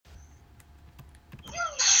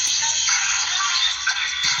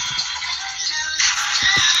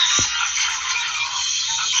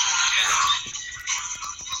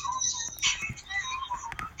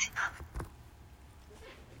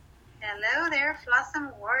there,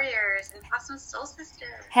 Flossom Warriors and Flossom Soul Sister.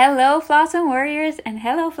 Hello, Flossom Warriors, and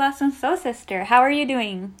hello, Flossom Soul Sister. How are you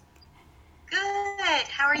doing? Good.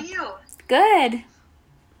 How are you? Good.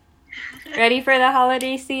 Ready for the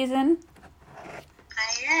holiday season?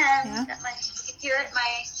 I am. Yeah. Got my, you can hear it,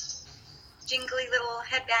 my jingly little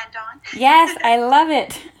headband on. Yes, I love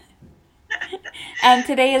it. And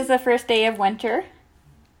today is the first day of winter.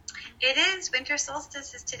 It is. Winter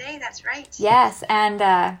solstice is today. That's right. Yes, and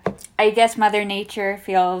I guess Mother Nature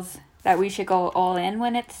feels that we should go all in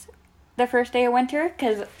when it's the first day of winter,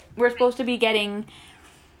 because we're supposed to be getting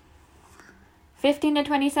 15 to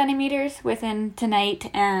 20 centimeters within tonight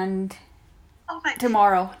and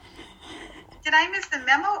tomorrow. Did I miss the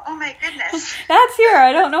memo? Oh my goodness. That's here.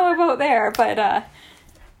 I don't know about there, but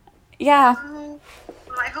yeah. Well,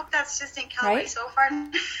 I hope that's just in Calgary Right? so far.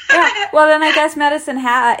 Yeah. Well, then I guess Medicine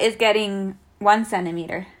Hat is getting 1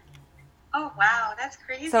 centimeter. Oh, wow. That's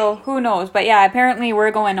crazy. So who knows? But yeah, apparently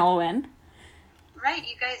we're going all in. Right,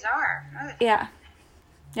 you guys are. Oh. Yeah.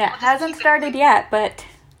 Yeah, Well, it just hasn't keep it started quick. yet, but it's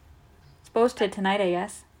supposed to tonight, I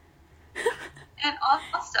guess. And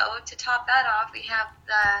also, to top that off, we have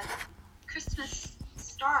the Christmas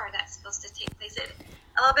star that's supposed to take place.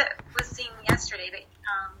 A little bit was seen yesterday, but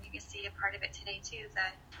you can see a part of it today too.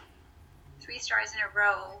 The 3 stars in a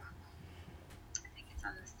row. I think it's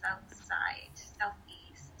on the south side,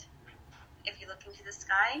 southeast. If you look into the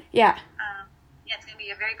sky, Yeah. yeah, it's going to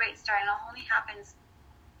be a very bright star, and it only happens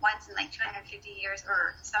once in like 250 years,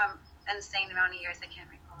 or some insane amount of years. I can't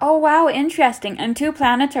recall. Oh, wow, interesting. And 2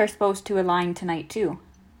 planets are supposed to align tonight, too.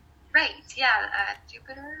 Right? Yeah,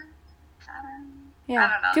 Jupiter, Saturn. Yeah, I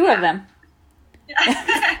don't know. 2 of them.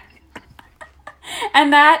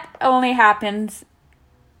 And that only happens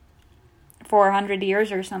 400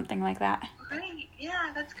 years or something like that. Right,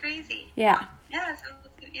 yeah, that's crazy. Yeah. Yeah, so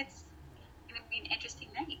it's going to be an interesting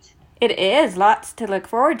night. It is. Lots to look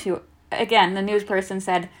forward to. Again, the news person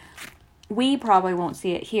said, we probably won't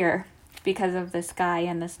see it here because of the sky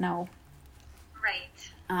and the snow.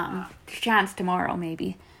 Right. Chance tomorrow,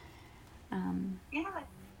 maybe. Yeah, that's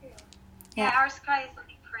true. Yeah. Yeah, our sky is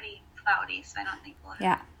looking pretty cloudy, so I don't think we'll have...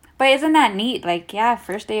 Yeah. But isn't that neat? Like, yeah,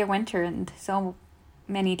 first day of winter and so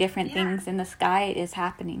many different Yeah. things in the sky is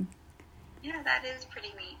happening. Yeah, that is pretty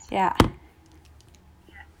neat. Yeah.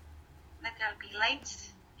 Yeah. Let there be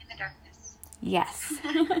light in the darkness. Yes.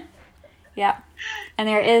 Yeah. And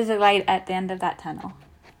there is a light at the end of that tunnel.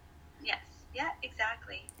 Yes. Yeah,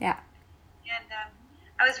 exactly. Yeah. And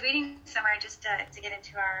I was reading somewhere just to get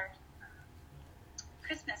into our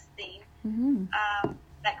Christmas theme. Mm-hmm.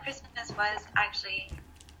 That Christmas was actually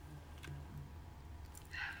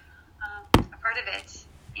a part of it.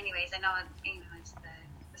 Anyways, I know it's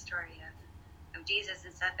the story of Jesus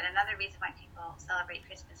and stuff, but another reason why people celebrate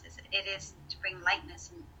Christmas is it is to bring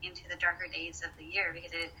lightness into the darker days of the year,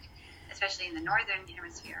 because it, especially in the northern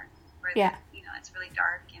hemisphere, where Yeah. it's really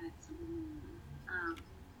dark and it's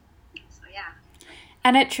so yeah.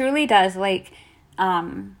 And it truly does, like,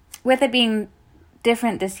 with it being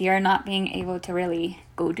different this year, not being able to really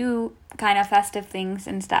go do kind of festive things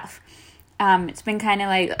and stuff. It's been kind of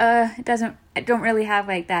like, I don't really have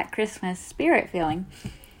like that Christmas spirit feeling.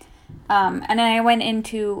 And then I went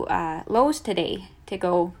into Lowe's today to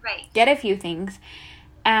go get a few things,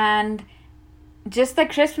 and just the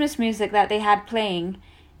Christmas music that they had playing,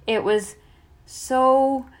 it was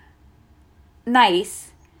so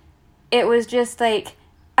nice. It was just like,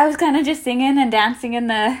 I was kind of just singing and dancing in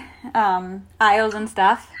the aisles and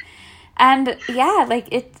stuff. And yeah, like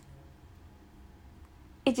it's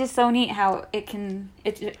just so neat how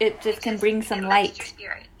it just can bring some light. Your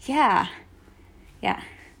spirit. Yeah. Yeah.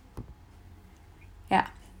 Yeah.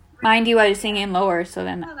 Mind you, I was singing lower so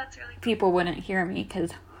then Oh, that's really cool. people wouldn't hear me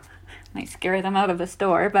because might scare them out of the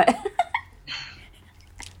store, but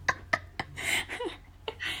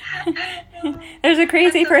there's a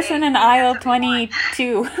crazy person in aisle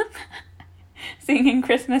 22 singing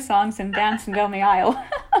Christmas songs and dancing down the aisle.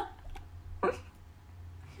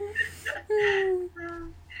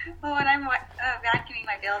 Well, when I'm vacuuming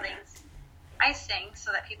my buildings, I sing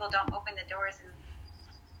so that people don't open the doors and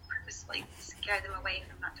purposely scare them away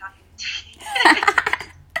from not talking to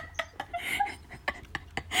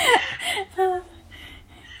me.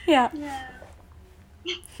 Yeah. Yeah.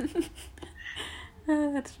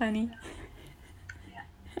 Oh, that's funny. Yeah.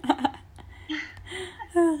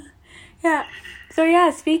 Yeah. So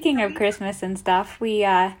yeah, speaking of Christmas and stuff, we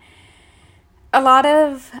a lot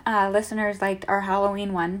of listeners liked our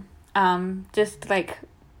Halloween one. Just like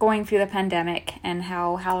going through the pandemic and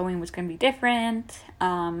how Halloween was going to be different,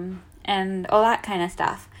 and all that kind of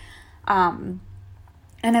stuff. And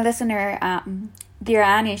a listener dear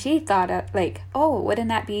Annie, she thought of like, oh, wouldn't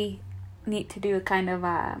that be neat to do a kind of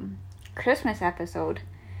Christmas episode,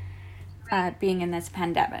 being in this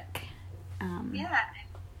pandemic. Yeah.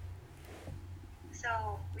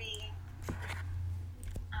 So we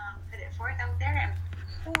put it forth out there, and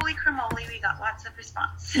holy cramoly, we got lots of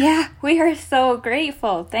response. Yeah, we are so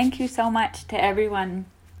grateful. Thank you so much to everyone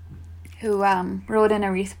who wrote in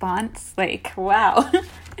a response. Like, wow.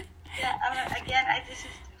 Yeah, again, this just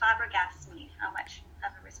flabbergasts me how much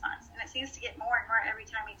of a response, and it seems to get more and more every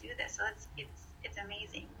time we do this. So it's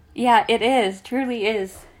amazing. Yeah, it is. Truly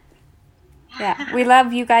is. Yeah, we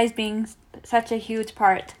love you guys being such a huge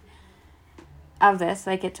part of this.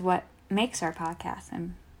 Like, it's what makes our podcast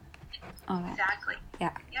and all that. Exactly.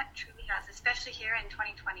 Yeah. Yeah, it truly has. Especially here in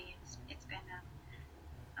 2020, it's been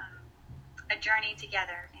a journey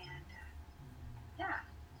together, and yeah.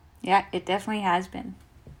 Yeah, it definitely has been.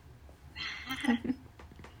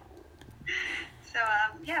 So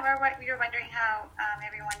yeah, we were wondering how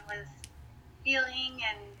everyone was feeling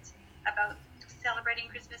and about celebrating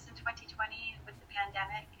Christmas in 2020 with the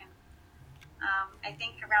pandemic, and I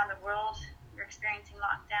think around the world we're experiencing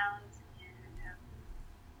lockdowns, and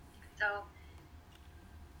so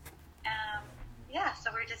yeah,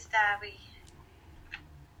 so we're just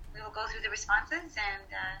we will go through the responses and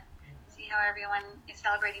see how everyone is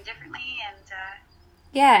celebrating differently, and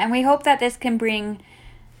yeah, and we hope that this can bring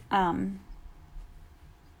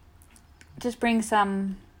just bring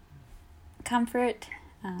some comfort.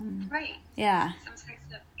 right. Yeah. Some sense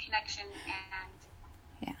of connection and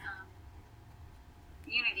Yeah.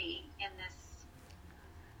 Unity in this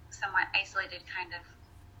somewhat isolated kind of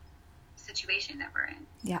situation that we're in.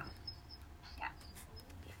 Yeah. Yeah.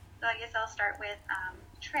 So I guess I'll start with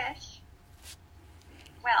Trish.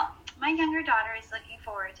 Well, my younger daughter is looking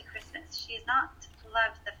forward to Christmas. She has not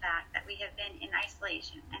loved the fact that we have been in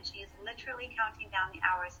isolation, and she is literally counting down the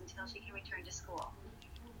hours until she can return to school.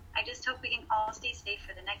 I just hope we can all stay safe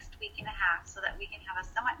for the next week and a half so that we can have a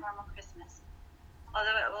somewhat normal Christmas,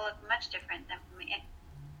 although it will look much different than from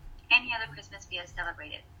any other Christmas we have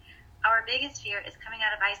celebrated. Our biggest fear is coming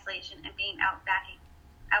out of isolation and being back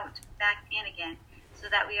in again, so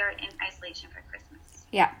that we are in isolation for Christmas.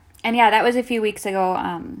 Yeah. And yeah, that was a few weeks ago.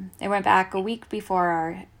 It went back a week before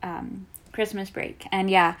our Christmas break. And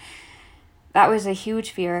yeah, that was a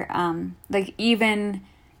huge fear. Like even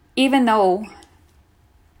though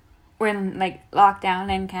we're in like lockdown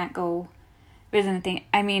and can't go visit anything,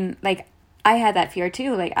 I mean, like I had that fear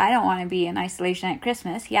too. Like I don't want to be in isolation at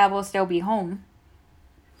Christmas. Yeah, we'll still be home.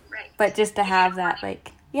 Right. But just to have that,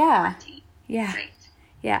 like, yeah. Quarantine. Yeah. Right.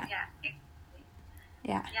 Yeah. Yeah. Exactly.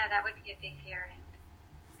 Yeah. Yeah, that would be a big fear,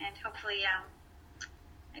 and hopefully,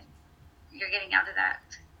 you're getting out of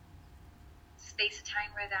that space of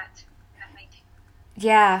time where that might take.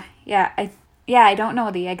 Yeah. I don't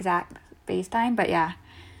know the exact space time, but yeah.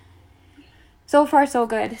 So far, so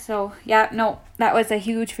good. So yeah, no, that was a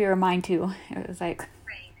huge fear of mine too. It was like,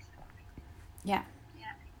 Right. yeah.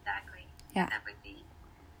 Yeah. Exactly. Yeah. That would be.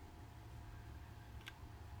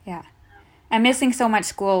 Yeah. I'm missing so much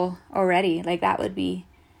school already. Like that would be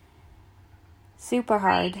super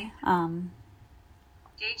hard. JJ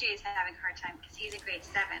is having a hard time because he's in grade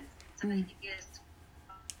 7. So he is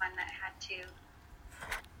one that had to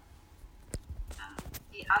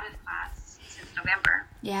be out of class since November.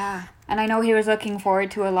 Yeah. And I know he was looking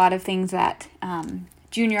forward to a lot of things that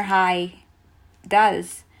junior high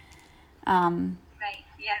does. Right.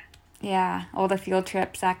 Yeah. Yeah. All the field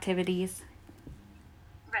trips, activities.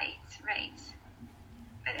 Right.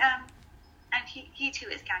 But and he too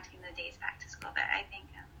is counting the days back to school, but I think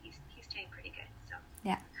he's doing pretty good. So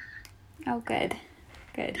Yeah. Oh, good.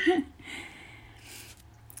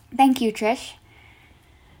 Thank you, Trish.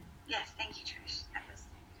 yes, thank you, Trish. That was.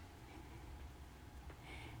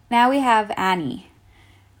 Now we have Annie.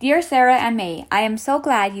 Dear Sarah and May, I am so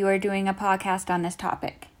glad you are doing a podcast on this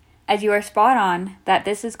topic, as you are spot on that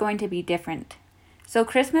this is going to be different. So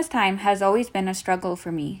Christmas time has always been a struggle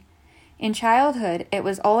for me. In childhood, it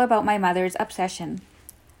was all about my mother's obsession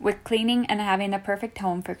with cleaning and having the perfect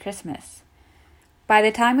home for Christmas. By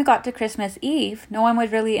the time we got to Christmas Eve, no one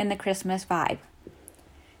was really in the Christmas vibe.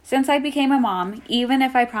 Since I became a mom, even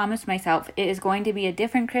if I promised myself it is going to be a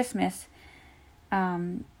different Christmas,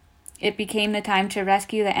 it became the time to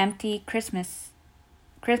rescue the empty Christmases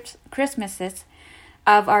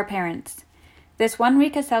of our parents. This 1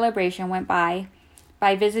 week of celebration went by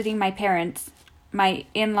visiting my parents, my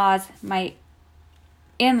in-laws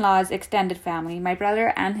extended family, my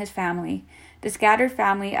brother and his family, the scattered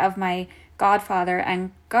family of my godfather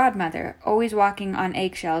and godmother, always walking on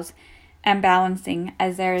eggshells and balancing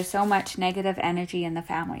as there is so much negative energy in the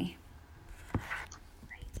family.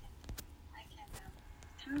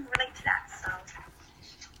 relate to that.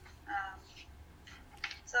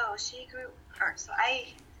 So she grew,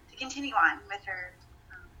 to continue on with her.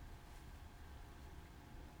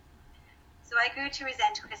 So I grew to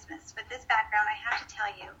resent Christmas. With this background, I have to tell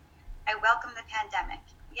you, I welcome the pandemic.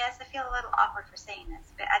 Yes, I feel a little awkward for saying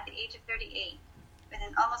this, but at the age of 38, with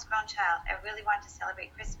an almost grown child, I really want to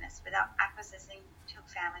celebrate Christmas without acquiescing to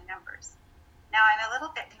family members. Now I'm a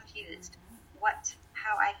little bit confused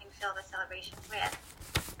how I can fill the celebration with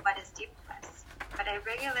what is dear to us. What I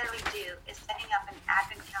regularly do is setting up an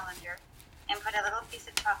advent calendar and put a little piece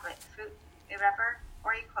of chocolate, fruit, a rubber,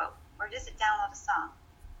 or a quote, or just download a song.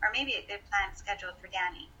 Or maybe a good plan scheduled for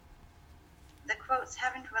Danny. The quotes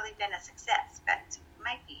haven't really been a success, but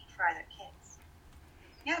might be for other kids.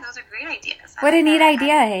 Yeah, those are great ideas. What a neat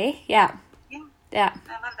idea, hey? Yeah. Yeah.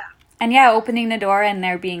 I love that. And yeah, opening the door and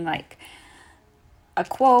there being like a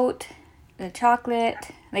quote, the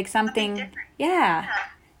chocolate, like something. Different. Yeah.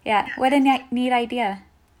 What a neat idea.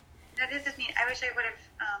 That is neat. I wish I would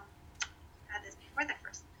have had this before the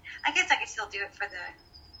first. I guess I could still do it for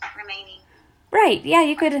the remaining. Right. Yeah,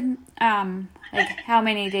 you could. Like how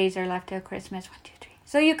many days are left till Christmas? 1, 2, 3.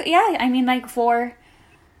 So you. Yeah, I mean like four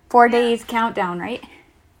days countdown, right?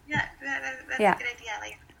 Yeah, that's a good idea.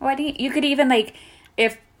 Like. You could even like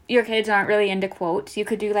if your kids aren't really into quotes, you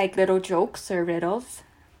could do like little jokes or riddles.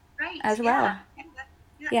 Right. As well.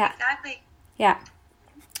 Yeah. Exactly. Yeah.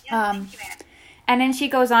 Thank you, Anne. And then she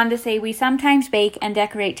goes on to say, we sometimes bake and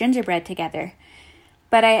decorate gingerbread together,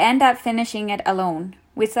 but I end up finishing it alone.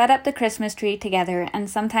 We set up the Christmas tree together, and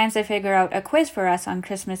sometimes I figure out a quiz for us on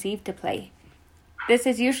Christmas Eve to play. This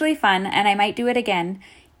is usually fun, and I might do it again,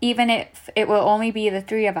 even if it will only be the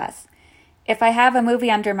 3 of us. If I have a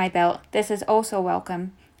movie under my belt, this is also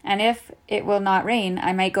welcome, and if it will not rain,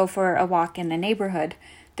 I might go for a walk in the neighborhood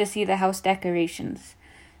to see the house decorations.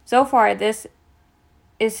 So far, this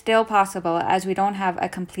is still possible as we don't have a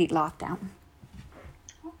complete lockdown.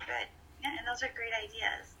 Oh, good. Yeah, and those are great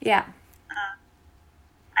ideas. Yeah.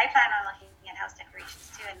 I plan on looking at house decorations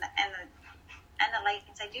too, and the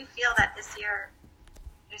lights. I do feel that this year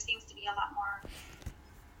there seems to be a lot more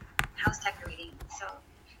house decorating. So.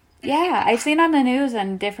 Yeah, I've seen on the news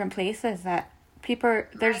and different places that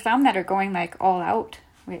there's some that are going like all out,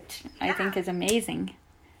 which I think is amazing.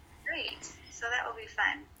 Great. So that will be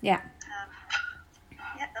fun. Yeah.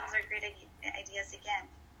 Those are great ideas again.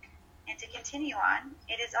 And to continue on,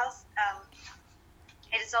 it is also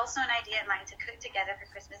an idea of mine to cook together for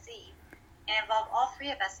Christmas Eve and involve all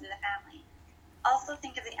 3 of us in the family. Also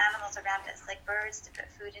think of the animals around us, like birds, to put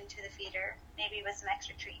food into the feeder, maybe with some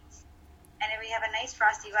extra treats. And if we have a nice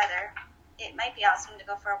frosty weather, it might be awesome to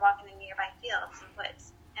go for a walk in the nearby fields and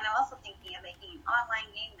woods. And I'm also thinking of making an online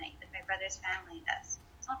game night with my brother's family and us.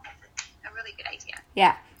 So that's a really good idea.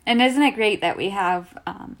 Yeah. And isn't it great that we have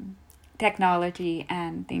technology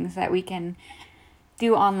and things that we can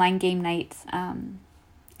do online game nights and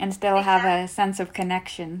still have a sense of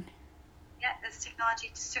connection? Yeah, this technology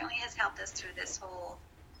certainly has helped us through this whole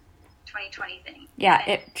 2020 thing. Yeah,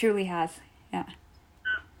 it truly has. Yeah.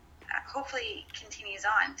 Hopefully it continues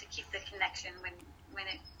on to keep the connection when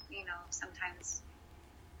it, sometimes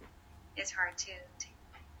is hard to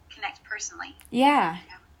connect personally. Yeah.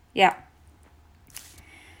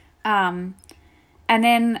 And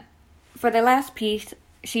then for the last piece,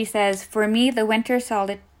 she says, for me, the winter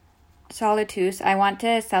solitude, I want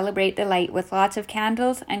to celebrate the light with lots of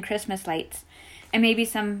candles and Christmas lights, and maybe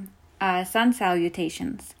some sun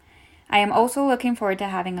salutations. I am also looking forward to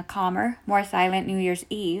having a calmer, more silent New Year's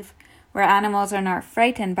Eve, where animals are not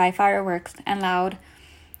frightened by fireworks and loud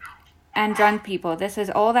and drunk people. This is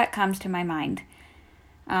all that comes to my mind.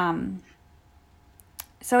 I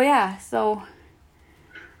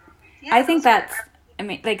think that's,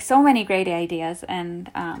 like so many great ideas and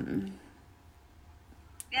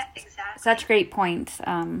exactly. Such great points.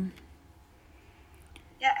 Yeah, and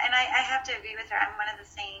I have to agree with her. I'm one of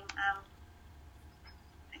the same.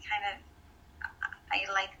 I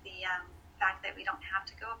like the fact that we don't have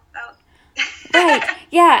to go out. Right.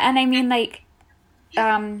 Yeah, and I mean like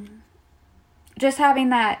just having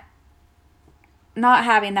that, not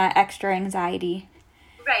having that extra anxiety.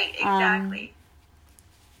 Right, exactly.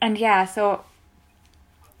 And yeah, so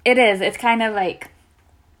it's kind of like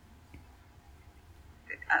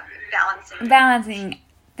balancing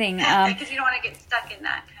thing. Because you don't want to get stuck in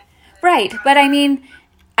that. Right, but I mean,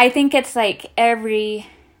 I think it's like every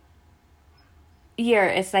year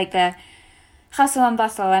it's like the hustle and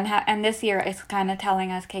bustle, and this year it's kind of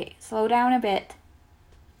telling us, okay, slow down a bit.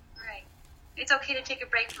 Right. It's okay to take a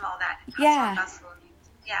break from all that. Yeah. Hustle.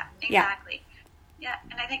 Yeah, exactly. Yeah,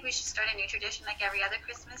 and I think we should start a new tradition like every other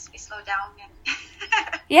Christmas. We slow down and...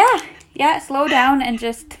 Yeah, slow down and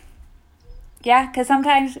just... Yeah, because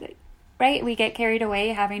sometimes, right, we get carried away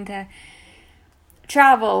having to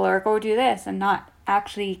travel or go do this and not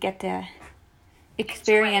actually get to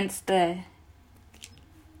experience the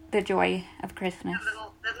joy of Christmas.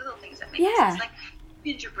 The little things that make sense, like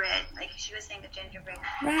gingerbread, like she was saying, the gingerbread.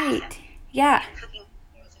 Right, yeah. And cooking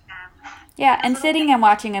as a family. Yeah, and sitting and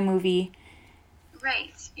watching a movie.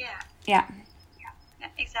 Right, yeah. Yeah. Yeah,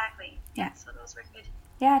 exactly. Yeah. So those were good.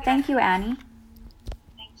 Yeah, thank you, Annie.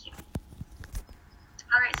 Thank you.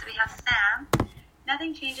 All right, so we have Sam.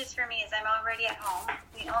 Nothing changes for me as I'm already at home.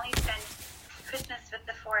 We only spend Christmas with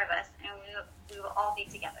the four of us, and we will all be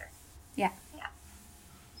together. Yeah. Yeah.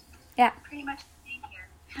 Yeah. Pretty much the same here.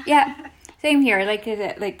 Yeah, same here. Like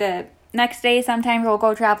the next day, sometimes we'll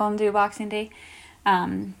go travel and do Boxing Day.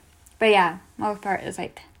 But yeah, most part is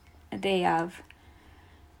like a day of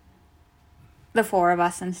the four of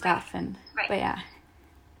us and stuff. Right. And right. But yeah.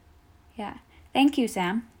 Thank you,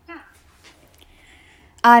 Sam. Yeah.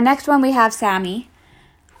 Next one we have Sammy.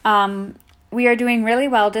 We are doing really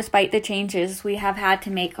well despite the changes we have had to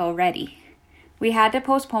make already. We had to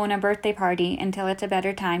postpone a birthday party until it's a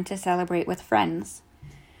better time to celebrate with friends.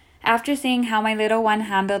 After seeing how my little one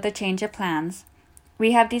handled the change of plans,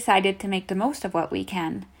 we have decided to make the most of what we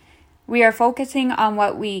can. We are focusing on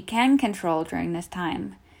what we can control during this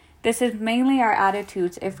time. This is mainly our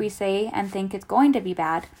attitudes. If we say and think it's going to be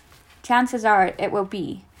bad, chances are it will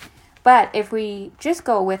be. But if we just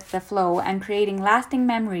go with the flow and creating lasting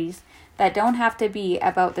memories that don't have to be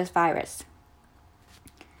about this virus.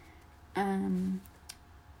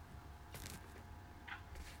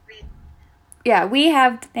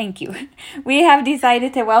 Thank you. We have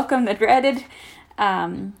decided to welcome the dreaded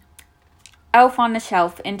Elf on the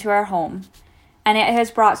Shelf into our home. And it has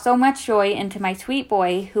brought so much joy into my sweet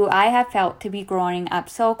boy, who I have felt to be growing up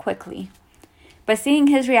so quickly. But seeing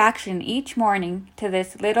his reaction each morning to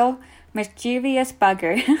this little mischievous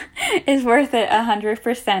bugger is worth it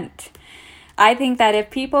 100%. I think that if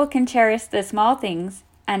people can cherish the small things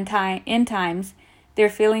and in times they're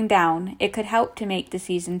feeling down, it could help to make the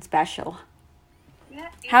season special. Yeah,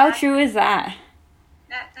 exactly. How true is that?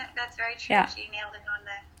 That's very true. Yeah. She nailed it on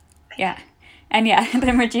the Yeah. And yeah,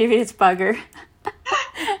 the mischievous bugger.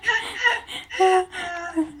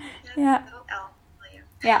 Yeah. Little elf, will you?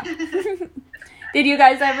 Yeah. Did you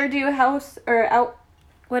guys ever do Elf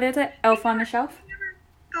on the Shelf? I never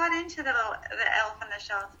got into the Elf on the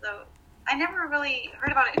Shelf, though. I never really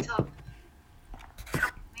heard about it until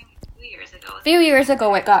maybe 2 years ago. A few years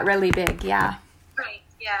ago it got really big, yeah. Right,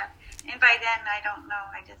 yeah. And by then, I don't know.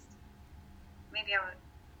 I don't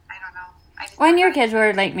know. When your kids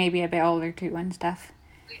were like maybe a bit older too and stuff.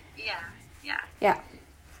 Yeah. Yeah.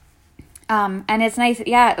 And it's nice,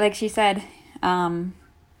 yeah, like she said,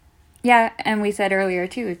 yeah, and we said earlier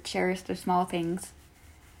too, cherish the small things.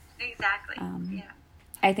 Exactly, yeah.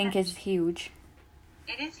 I think is huge.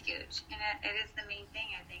 It is huge, and it is the main thing,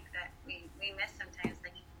 I think, that we miss sometimes,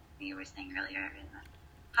 like you were saying earlier, in the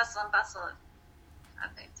hustle and bustle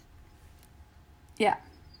of it. Yeah.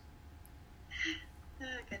 Oh,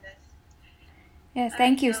 goodness. Yes,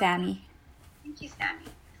 thank you, Sammy. Thank you,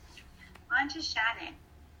 Sammy. On to Shannon.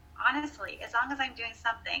 Honestly, as long as I'm doing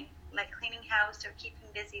something, like cleaning house or keeping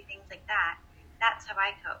busy, things like that, that's how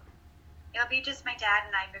I cope. It'll be just my dad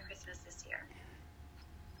and I for Christmas this year.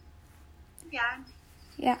 Yeah,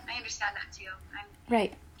 I understand that too.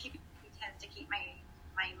 Right. It tends to keep my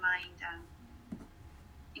mind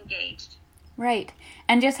engaged. Right.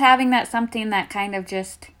 And just having that something that kind of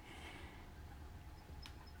just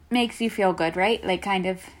makes you feel good, right? Like kind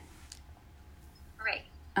of right.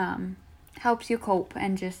 Helps you cope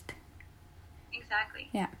and just exactly.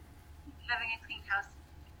 Yeah. Having a clean house,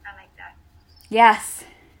 I like that. Yes.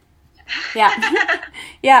 Yeah.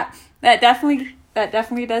 Yeah. That definitely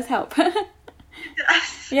does help. It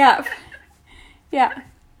does. Yeah. Yeah.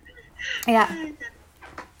 Yeah.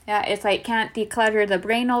 Yeah, it's like can't declutter the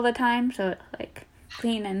brain all the time, so like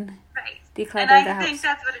clean and declutter the house. And I think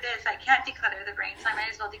that's what it is. I can't declutter the brain, so I might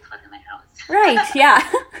as well declutter my house. Right, yeah.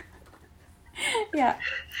 Yeah.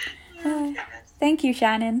 Thank you,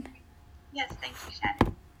 Shannon. Yes, thank you,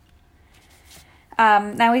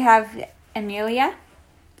 Shannon. Now we have Amelia.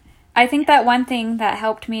 I think that one thing that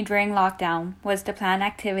helped me during lockdown was to plan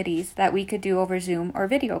activities that we could do over Zoom or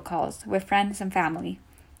video calls with friends and family.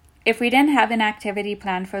 If we didn't have an activity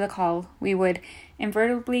planned for the call, we would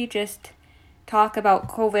invariably just talk about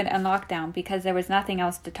COVID and lockdown because there was nothing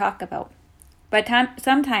else to talk about. But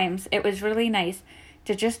sometimes it was really nice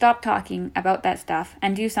to just stop talking about that stuff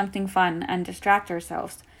and do something fun and distract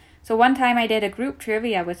ourselves, So one time I did a group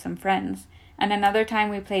trivia with some friends, and another time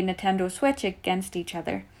we played Nintendo Switch against each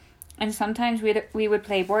other. And sometimes we would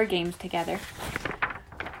play board games together.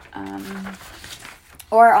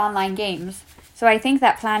 Or online games. So I think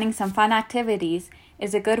that planning some fun activities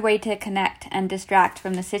is a good way to connect and distract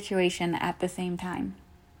from the situation at the same time.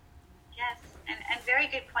 Yes, and very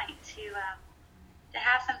good point to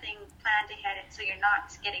have something planned ahead so you're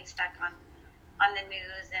not getting stuck on the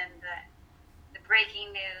news and the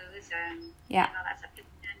breaking news and all that stuff. And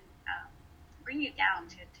bring you down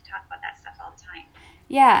to talk about that stuff all the time.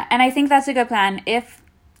 Yeah, and I think that's a good plan. If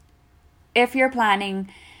you're planning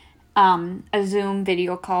a Zoom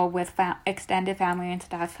video call with extended family and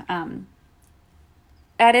stuff,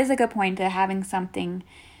 that is a good point to having something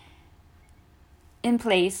in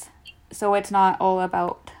place so it's not all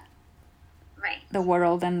about the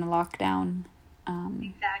world and the lockdown.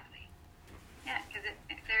 Exactly. Yeah, because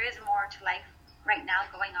there is more to life right now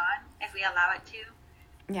going on if we allow it to.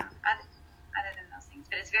 Yeah. Other than those things.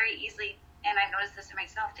 But it's very easily, and I've noticed this in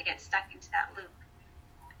myself, to get stuck into that loop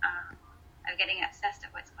of getting obsessed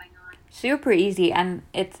with what's going on. Super easy, and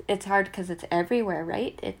it's hard because it's everywhere,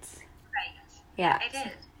 right? It's right. Yeah. It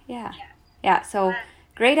is. Yeah. So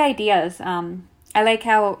great ideas. I like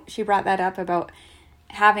how she brought that up about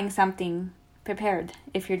having something prepared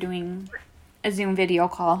if you're doing a Zoom video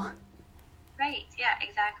call. Right. Yeah.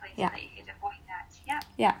 Exactly. Yeah. So that you could avoid that. Yeah.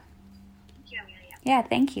 Yeah. Thank you, Amelia. Yeah.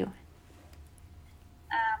 Thank you.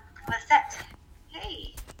 Lisette.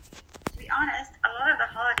 Hey. To be honest, a lot of the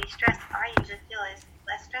holiday stress I usually feel is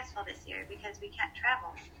less stressful this year because we can't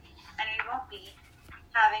travel, and we won't be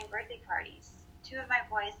having birthday parties. 2 of my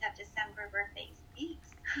boys have December birthdays.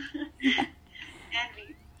 Eeks. and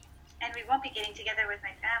we won't be getting together with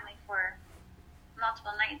my family for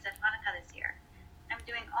multiple nights of Hanukkah this year. I'm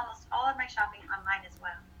doing almost all of my shopping online as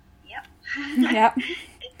well. Yep. Yep.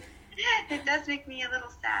 It does make me a little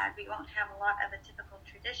sad. We won't have a lot of the typical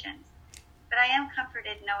traditions. But I am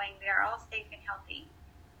comforted knowing we are all safe and healthy.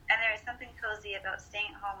 And there is something cozy about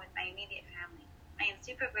staying at home with my immediate family. I am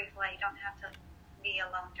super grateful I don't have to be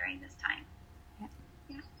alone during this time. Yeah,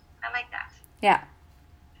 I like that. Yeah.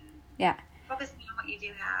 Yeah. Focus on what you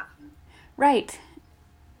do have. Right.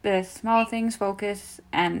 The small things focus,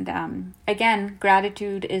 and again,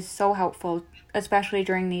 gratitude is so helpful, especially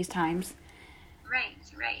during these times. Right.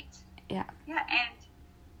 Yeah. Yeah, and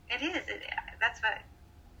it is. That's what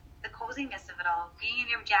the coziness of it all. Being in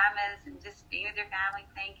your pajamas and just being with your family,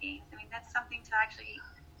 playing games. I mean, that's something to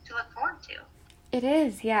look forward to. It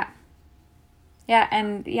is, yeah. Yeah,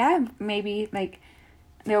 and maybe like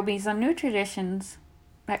there'll be some new traditions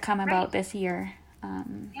that come about this year.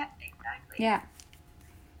 Yeah, exactly. Yeah.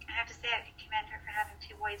 I have to say, I commend her for having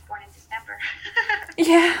 2 boys born in December.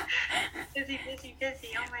 Yeah. Busy.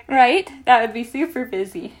 Oh my God. Right? That would be super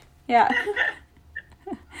busy. Yeah.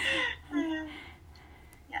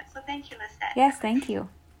 Yeah, so thank you, Lisette. Yes, thank you.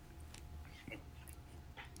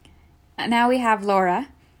 Now we have Laura.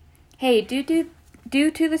 Hey, due to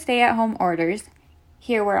the stay-at-home orders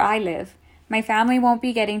here where I live, my family won't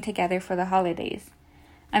be getting together for the holidays.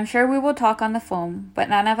 I'm sure we will talk on the phone, but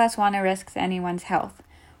none of us want to risk anyone's health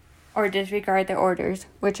or disregard the orders,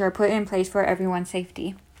 which are put in place for everyone's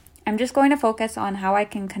safety. I'm just going to focus on how I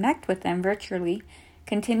can connect with them virtually,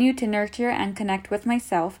 continue to nurture and connect with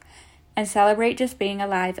myself, and celebrate just being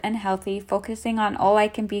alive and healthy, focusing on all I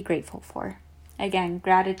can be grateful for. Again,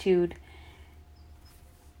 gratitude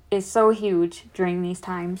is so huge during these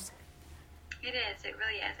times. It is. It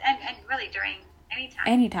really is. And really during any time.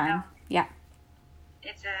 Anytime, yeah.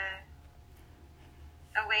 It's a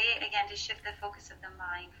way, again, to shift the focus of the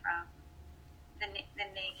mind from the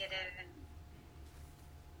negative and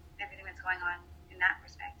everything that's going on in that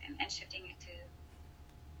respect, and shifting it to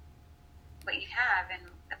what you have and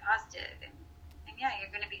the positive, and yeah, you're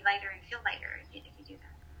going to be lighter and feel lighter if you do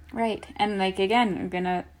that. Right, and like again, you're going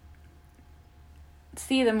to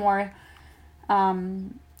see the more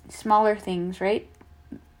smaller things, right?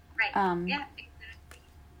 Right, yeah, exactly.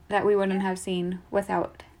 That we wouldn't have seen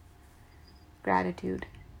without gratitude.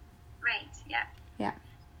 Right, yeah. Yeah.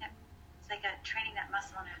 It's like training that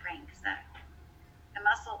muscle in our brain, because the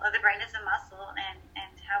brain is a muscle, and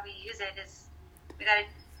how we use it is, we got to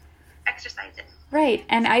exercise it. Right,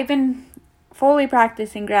 and I've been fully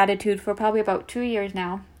practicing gratitude for probably about 2 years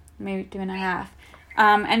now, maybe 2.5.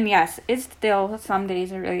 And yes, it's still, some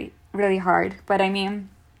days are really, really hard, but I mean,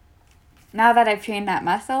 now that I've trained that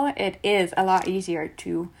muscle, it is a lot easier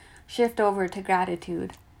to shift over to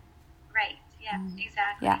gratitude. Right, yeah,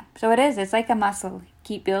 exactly. Yeah, so it is, it's like a muscle.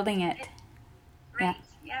 Keep building it. Right,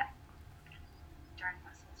 yeah. Darn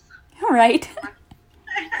muscles. Right.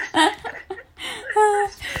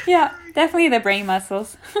 Yeah, definitely the brain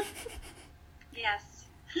muscles. Yes.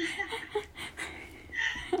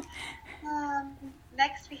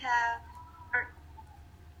 Next we have,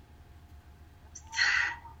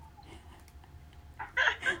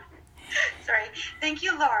 sorry. Thank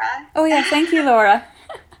you, Laura. Oh yeah, thank you, Laura.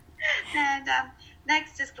 And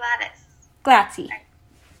next is Gladys. Glatsy.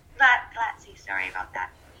 Glatsy, sorry about that.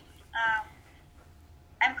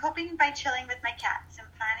 I'm coping by chilling with my cats and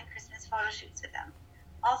planning Christmas photo shoots with them.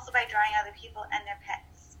 Also by drawing other people and their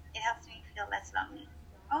pets. It helps me feel less lonely.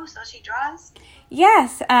 Oh, so she draws?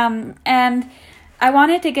 Yes, and I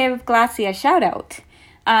wanted to give Glassy a shout out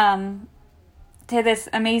to this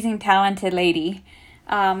amazing, talented lady.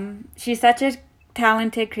 She's such a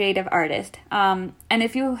talented, creative artist. And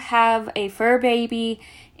if you have a fur baby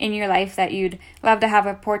in your life that you'd love to have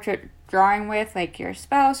a portrait drawing with, like your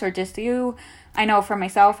spouse or just you, I know for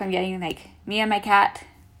myself, I'm getting like me and my cat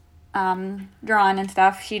drawn and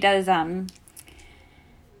stuff. She does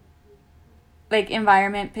like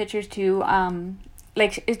environment pictures too.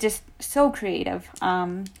 Like it's just so creative.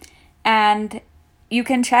 And you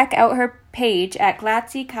can check out her page at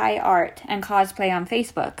Glatsy Kai Art and Cosplay on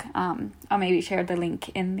Facebook. I'll maybe share the link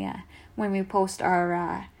in the when we post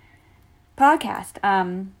our podcast.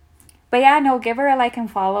 But yeah, no, give her a like and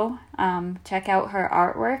follow. Check out her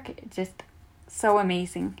artwork. Just so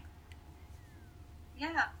amazing.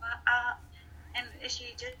 Yeah. Well, and is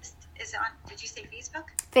she is it on? Did you say Facebook?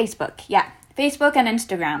 Facebook, yeah, Facebook and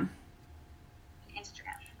Instagram.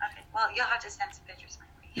 Instagram. Okay. Well, you'll have to send some pictures my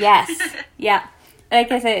way. Yes. Yeah.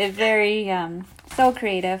 Like I said, it's very so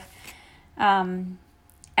creative. And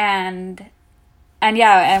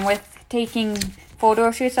yeah, and with taking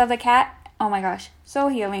photo shoots of the cat, oh my gosh, so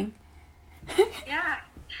healing. Yeah.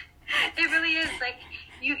 It really is. Like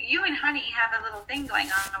you and Honey have a little thing going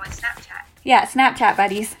on with Snapchat. Yeah, Snapchat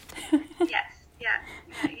buddies. Yes. Yeah.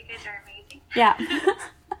 You guys are amazing. Yeah.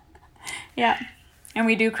 Yeah. And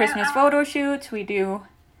we do Christmas photo shoots, we do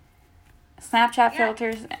Snapchat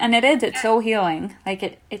filters, and it's so healing. Like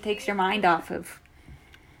it takes your mind off of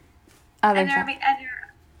other stuff. And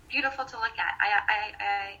they're beautiful to look at.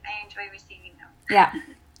 I enjoy receiving them. Yeah.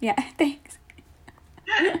 Yeah, thanks.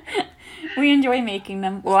 We enjoy making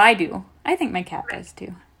them. Well, I do. I think my cat does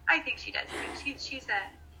too. I think she does too. She's a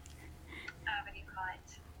what do you call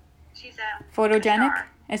it? She's a photogenic?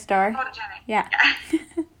 A star? Photogenic. Yeah.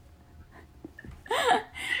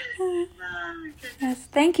 Oh, yes.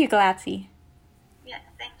 Thank you, Glatsy. Yeah,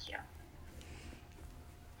 thank you.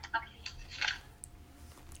 Okay.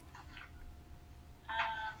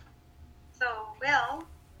 So, Will,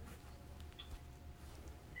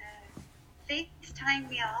 FaceTime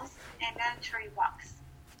meals and mandatory walks.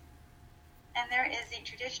 And there is a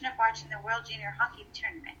tradition of watching the World Junior Hockey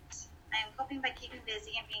Tournament. I am coping by keeping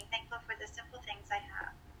busy and being thankful for the simple things I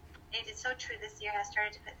have. It is so true this year has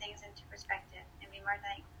started to put things into perspective and be more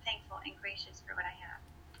thankful and gracious for what I have.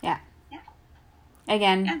 Yeah. Yeah.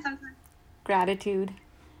 Again, and sometimes gratitude.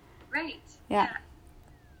 Right. Yeah.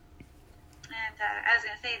 And I was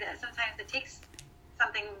going to say that sometimes it takes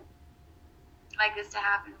something like this to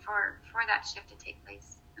happen for that shift to take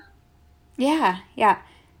place. Yeah.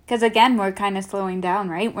 Because again, we're kind of slowing down,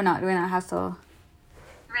 right? We're not doing a hustle.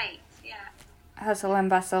 Right. Yeah. Hustle and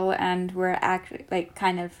bustle, and we're actually like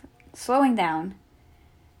kind of slowing down.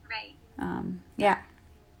 Right. Yeah.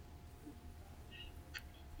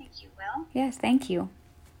 Thank you, Will. Yes, thank you.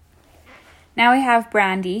 Now we have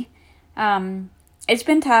Brandy. It's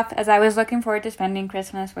been tough as I was looking forward to spending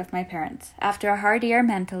Christmas with my parents. After a hard year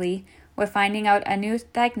mentally, with finding out a new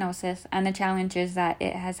diagnosis and the challenges that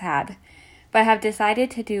it has had. But I have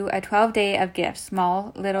decided to do a 12-day of gifts,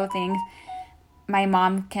 small little things my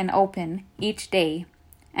mom can open each day.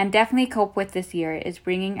 And definitely cope with this year is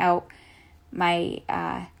bringing out my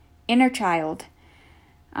inner child.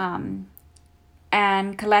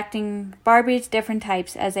 And collecting Barbie's different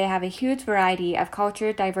types as they have a huge variety of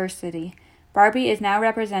culture diversity. Barbie is now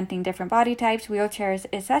representing different body types, wheelchairs,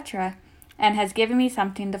 etc., and has given me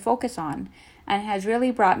something to focus on, and has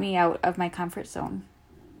really brought me out of my comfort zone.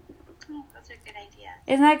 Oh, those are good ideas.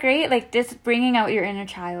 Isn't that great? Like, just bringing out your inner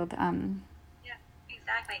child. Yeah,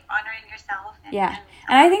 exactly. Honoring yourself. And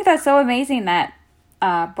I think that's so amazing that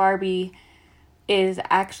Barbie is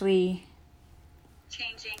actually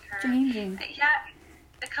changing her. Yeah,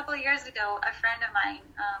 a couple of years ago, a friend of mine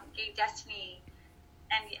gave Destiny,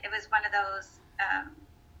 and it was one of those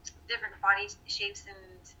different body shapes, and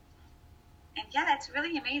yeah, it's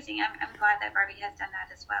really amazing. I'm glad that Barbie has done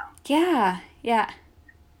that as well. Yeah.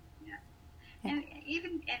 And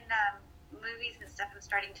even in movies and stuff, I'm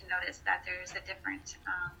starting to notice that there's a different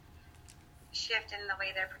shift in the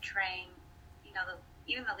way they're portraying,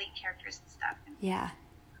 even the lead characters and stuff. And Yeah.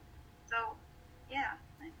 so, yeah,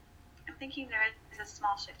 I'm thinking there is a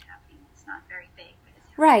small shift happening. It's not very big, but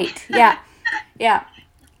it's Right. Yeah. Yeah.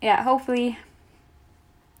 Yeah. Hopefully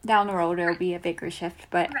down the road there'll be a bigger shift,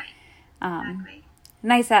 but right. Exactly.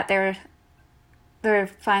 nice that they're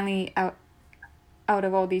finally out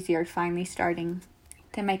of all these years finally starting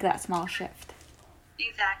to make that small shift.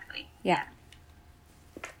 Exactly. Yeah.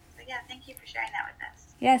 So yeah, thank you for sharing that with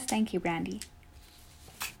us. Yes, thank you, Brandy.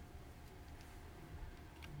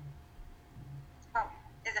 Oh,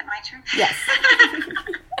 is it my turn? Yes.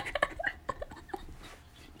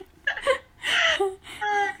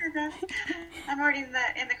 Oh goodness. I'm already in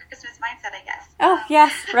the Christmas mindset, I guess. Oh,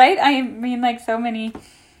 yes, right? I mean, like, so many.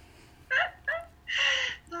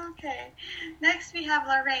 Okay. Next we have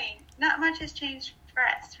Lorraine. Not much has changed for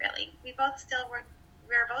us, really. We're both still working,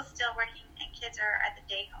 and kids are at the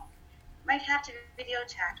day home. Might have to video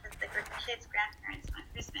chat with the kids' grandparents on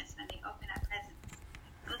Christmas when they open up presents.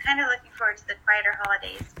 I'm kind of looking forward to the quieter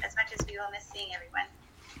holidays, as much as we will miss seeing everyone.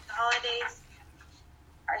 The holidays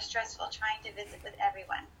are stressful trying to visit with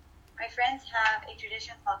everyone. My friends have a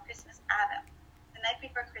tradition called Christmas Adam, the night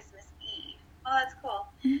before Christmas Eve. Well, that's cool.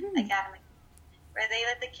 Mm-hmm. Like Adam, where they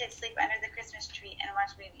let the kids sleep under the Christmas tree and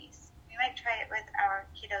watch movies. We might try it with our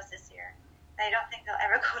kiddos this year. But I don't think they'll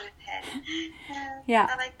ever go to bed. Yeah.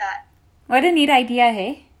 I like that. What a neat idea,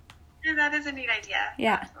 hey? Yeah, that is a neat idea.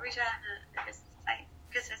 Yeah. We should have the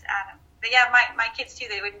Christmas Adam. But yeah, my kids too,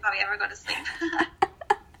 they wouldn't probably ever go to sleep.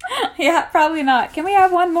 Yeah, probably not. Can we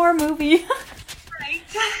have one more movie? Right?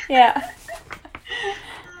 Yeah. Oh,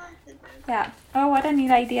 goodness. Yeah. Oh, what a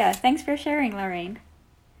neat idea. Thanks for sharing, Lorraine.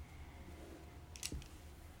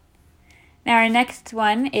 Now, our next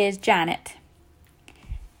one is Janet.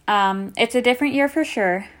 It's a different year for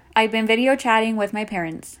sure. I've been video chatting with my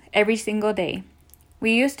parents every single day.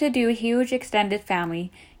 We used to do huge extended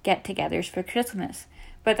family get-togethers for Christmas,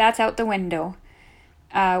 but that's out the window.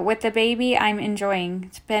 With the baby, I'm enjoying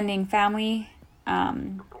spending family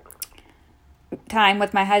time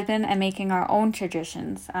with my husband and making our own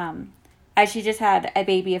traditions, as she just had a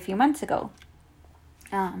baby a few months ago.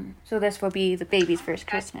 So this will be the baby's first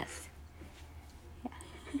Christmas.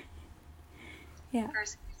 Yeah.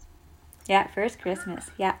 First. Yeah, first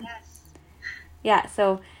Christmas. Yeah. Yes. Yeah,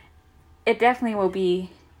 so it definitely will be,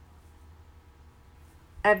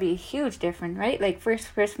 that'd be a huge difference, right? Like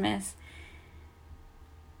first Christmas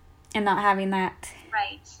and not having that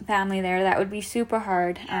Right. family there, that would be super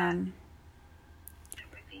hard. Yeah. It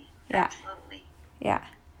would be. Yeah. Absolutely. Yeah.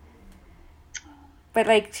 But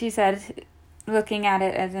like she said, looking at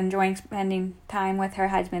it as enjoying spending time with her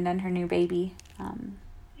husband and her new baby.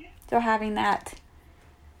 So having that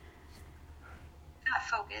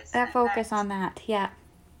focus on that, yeah.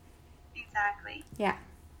 Exactly. Yeah.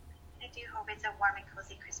 I do hope it's a warm and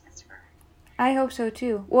cozy Christmas for her. I hope so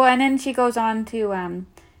too. Well, and then she goes on to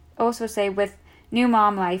also say, with new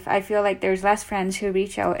mom life, I feel like there's less friends who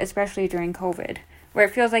reach out, especially during COVID, where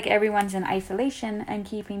it feels like everyone's in isolation and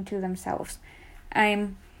keeping to themselves.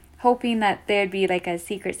 I'm hoping that there'd be like a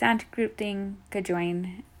Secret Santa group thing, could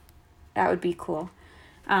join. That would be cool.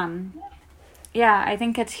 Yeah, I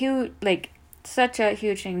think it's huge, like such a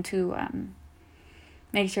huge thing to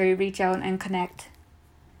make sure you reach out and connect.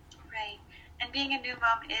 Right. And being a new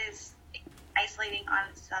mom is isolating on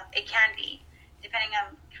itself. It can be, depending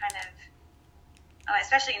on kind of,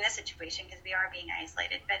 especially in this situation, because we are being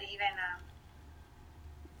isolated. But even,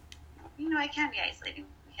 it can be isolating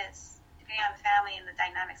because depending on the family and the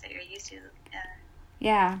dynamics that you're used to,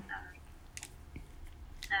 Yeah.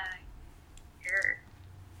 You're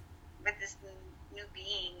with this new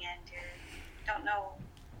being and you don't know,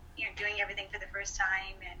 you're doing everything for the first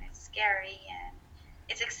time, and it's scary and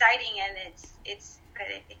it's exciting, and but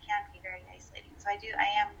it can be very isolating. So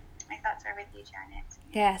my thoughts are with you, Janet.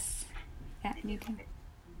 Yes. Yeah, me too.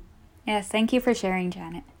 Yes, thank you for sharing,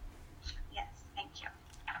 Janet. Yes, thank you.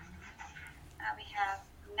 We have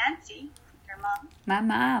Nancy, your mom. My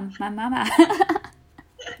mama.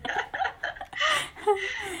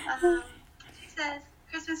 She says,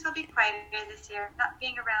 Christmas will be quieter this year, not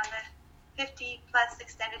being around the 50-plus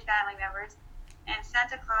extended family members and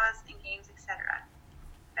Santa Claus and games, etc.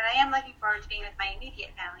 But I am looking forward to being with my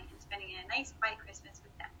immediate family and spending a nice, quiet Christmas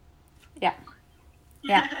with them. Yeah.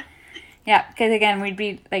 Yeah. Yeah, because again, we'd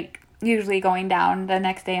be like usually going down the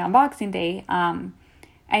next day on Boxing Day. And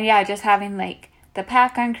yeah, just having like the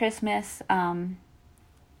pack on Christmas and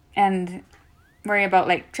worry about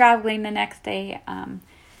like traveling the next day.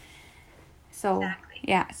 So, Exactly.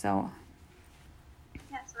 yeah, so.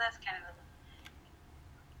 Yeah, so that's kind of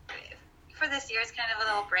for this year, it's kind of a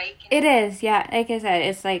little break. It is, yeah. Like I said,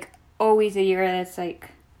 it's like always a year that's like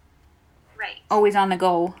Right. always on the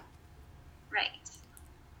go.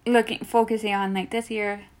 Right. Focusing on like this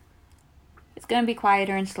year, it's gonna be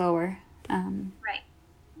quieter and slower. Right.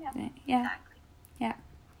 Yeah. Exactly. Yeah. Yeah.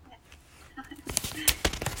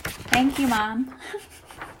 Thank you, Mom.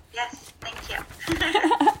 Yes, thank you.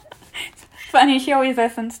 Funny, she always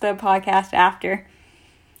listens to the podcast after,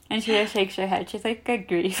 and she just shakes her head. She's like, "Good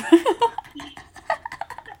grief."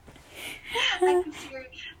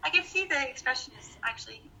 I can see the expression is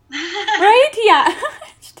actually Right? Yeah.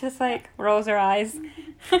 She just like rolls her eyes.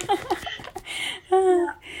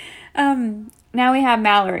 Now we have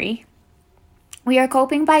Mallory. We are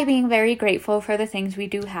coping by being very grateful for the things we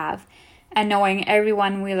do have, and knowing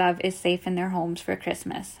everyone we love is safe in their homes for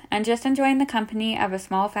Christmas, and just enjoying the company of a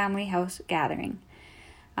small family house gathering.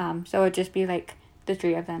 So it'd just be like the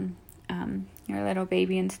three of them, your little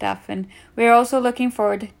baby and stuff. And we're also looking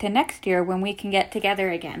forward to next year when we can get together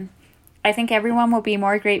again. I think everyone will be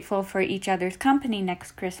more grateful for each other's company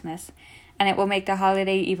next Christmas, and it will make the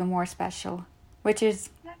holiday even more special, which is,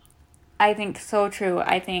 I think, so true.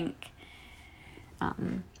 I think,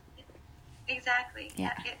 exactly.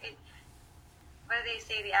 Yeah. What do they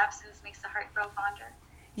say? The absence makes the heart grow fonder.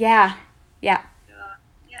 yeah. So,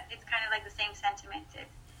 yeah, it's kind of like the same sentiment.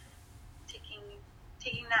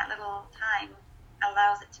 Taking that little time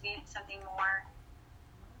allows it to be something more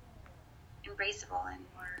embraceable and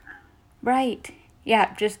more. Right.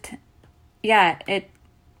 Yeah, it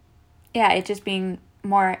just being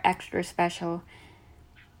more extra special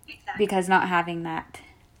Exactly. because not having that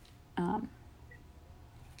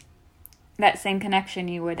that same connection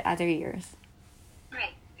you would other years.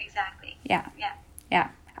 Right. Exactly. Yeah. Yeah. Yeah.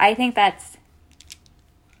 I think that's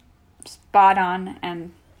spot on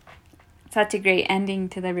and such a great ending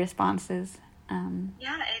to the responses.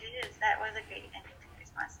 Yeah, it is. That was a great ending to the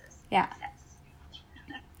responses. Yeah. Yes.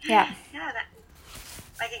 Yeah. Yeah, that,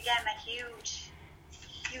 like again, a huge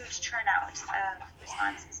turnout of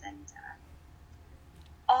responses and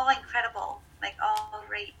all incredible, like all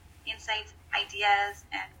great insights, ideas,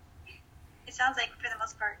 and it sounds like for the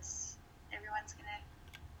most part, everyone's gonna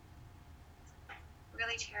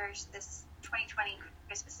really cherish this 2020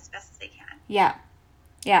 Christmas as best as they can. Yeah.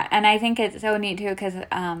 Yeah, and I think it's so neat too because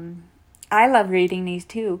I love reading these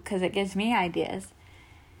too because it gives me ideas.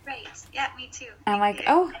 Right. Yeah, me too. I'm like,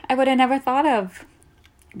 oh, I would have never thought of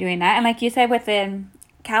doing that. And like you said with the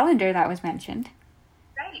calendar that was mentioned.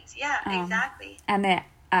 Right. Yeah, exactly. And the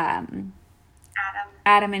Adam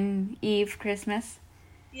and Eve Christmas.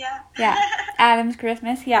 Yeah. Yeah. Adam's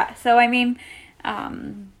Christmas. Yeah. So, I mean,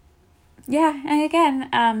 yeah. And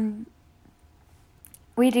again,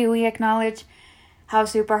 we acknowledge how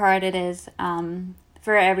super hard it is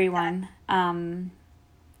for everyone in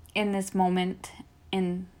this moment,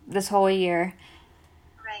 in this whole year.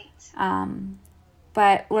 Right.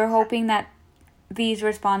 But we're hoping that these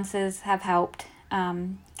responses have helped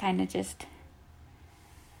kind of just...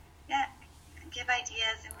 Yeah, give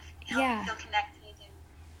ideas and help Yeah. you feel connected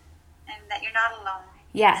and that you're not alone.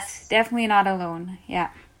 Yes, definitely not alone. Yeah.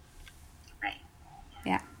 Right.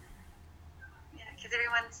 Yeah. Yeah, because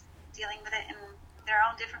everyone's dealing with it in their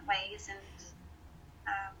own different ways and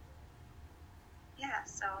yeah,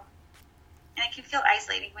 so and it can feel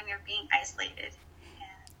isolating when you're being isolated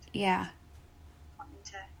and Yeah. wanting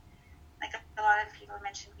to, like a lot of people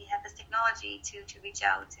mentioned, we have this technology to reach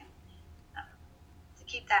out and to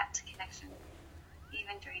keep that connection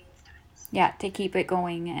even during these times. Yeah, to keep it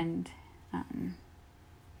going and Yes.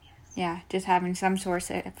 yeah, just having some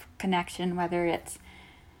source of connection, whether it's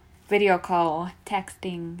video call,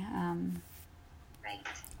 texting, Right.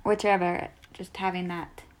 whichever, just having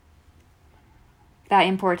that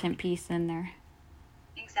important piece in there.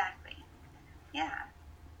 Exactly. Yeah.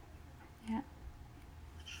 Yeah.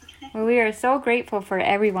 Well, we are so grateful for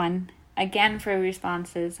everyone again for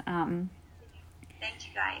responses. Thank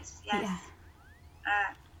you guys. Yes.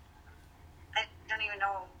 Yeah. I don't even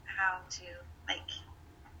know how to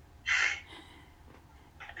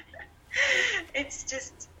it's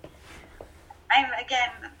just I'm again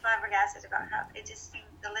flabbergasted about how it just seems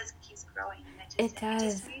the list keeps growing and It does.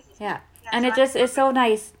 just freezes. Yeah. Yeah, And so it just is so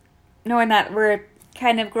nice knowing that we're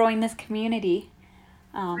kind of growing this community.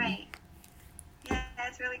 right. Yeah,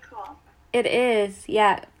 it's really cool. It is.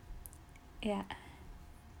 Yeah. Yeah.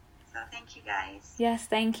 So thank you guys. Yes,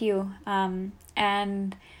 thank you.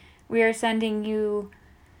 And we are sending you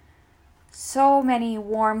so many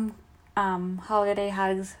warm holiday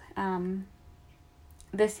hugs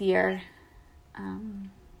this year.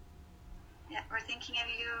 Yeah, we're thinking of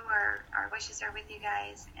you. Our wishes are with you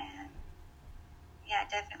guys, and yeah,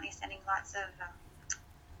 definitely sending lots of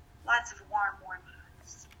warm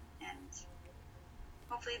hugs. and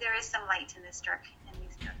hopefully there is some light in these dark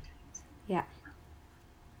times. Yeah.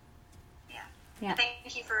 Yeah. Yeah.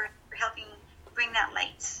 Thank you for helping bring that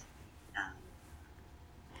light.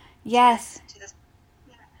 Yes. To this.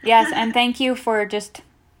 Yeah. Yes, and thank you for just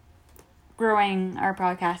growing our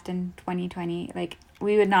podcast in 2020. Like,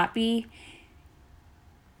 we would not be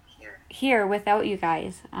here without you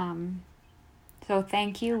guys. So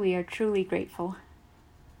thank you. We are truly grateful.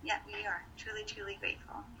 Yeah, we are truly, truly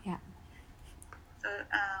grateful. Yeah. So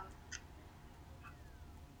I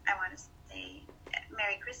want to say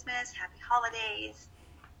Merry Christmas, Happy Holidays,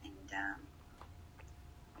 and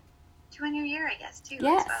to a new year, I guess, too,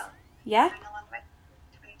 yes. as well. Yeah. Going along with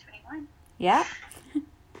 2021. Yeah.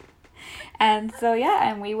 And so,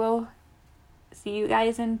 yeah, and we will see you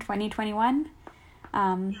guys in 2021.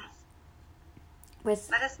 Yes.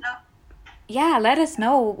 Let us know. Yeah, let us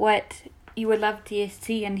know what you would love to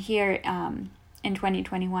see and hear in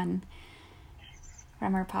 2021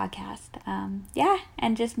 from our podcast. Yeah,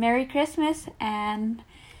 and just Merry Christmas and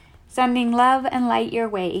sending love and light your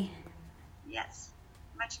way. Yes.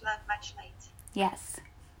 Much love, much light. Yes.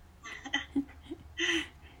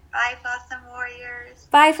 Bye, Blossom Warriors.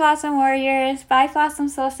 Bye, Blossom Warriors. Bye, Blossom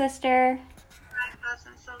Soul Sister. Bye,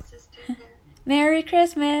 Blossom Soul Sister. Merry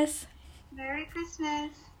Christmas. Merry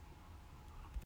Christmas.